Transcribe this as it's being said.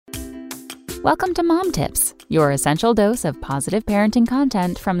Welcome to Mom Tips, your essential dose of positive parenting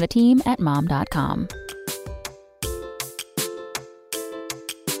content from the team at mom.com.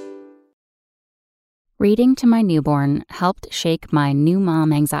 Reading to my newborn helped shake my new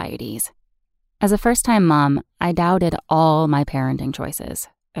mom anxieties. As a first-time mom, I doubted all my parenting choices.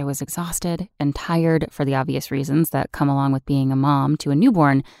 I was exhausted and tired for the obvious reasons that come along with being a mom to a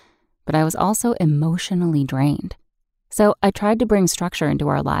newborn, but I was also emotionally drained. So I tried to bring structure into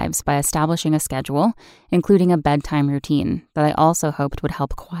our lives by establishing a schedule, including a bedtime routine that I also hoped would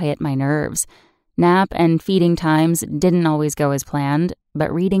help quiet my nerves. Nap and feeding times didn't always go as planned,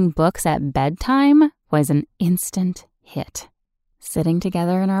 but reading books at bedtime was an instant hit. Sitting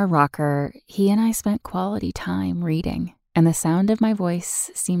together in our rocker, he and I spent quality time reading, and the sound of my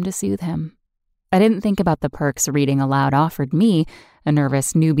voice seemed to soothe him. I didn't think about the perks reading aloud offered me, a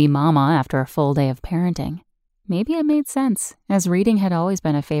nervous newbie mama after a full day of parenting. Maybe it made sense, as reading had always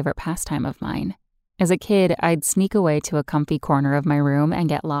been a favorite pastime of mine. As a kid, I'd sneak away to a comfy corner of my room and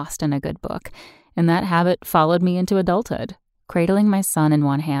get lost in a good book, and that habit followed me into adulthood. Cradling my son in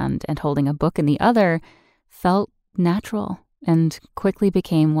one hand and holding a book in the other felt natural and quickly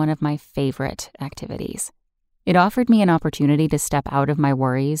became one of my favorite activities. It offered me an opportunity to step out of my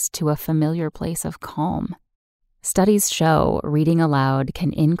worries to a familiar place of calm. Studies show reading aloud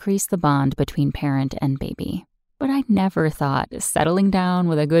can increase the bond between parent and baby. But I never thought settling down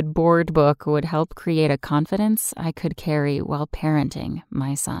with a good board book would help create a confidence I could carry while parenting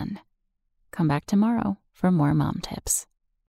my son. Come back tomorrow for more mom tips.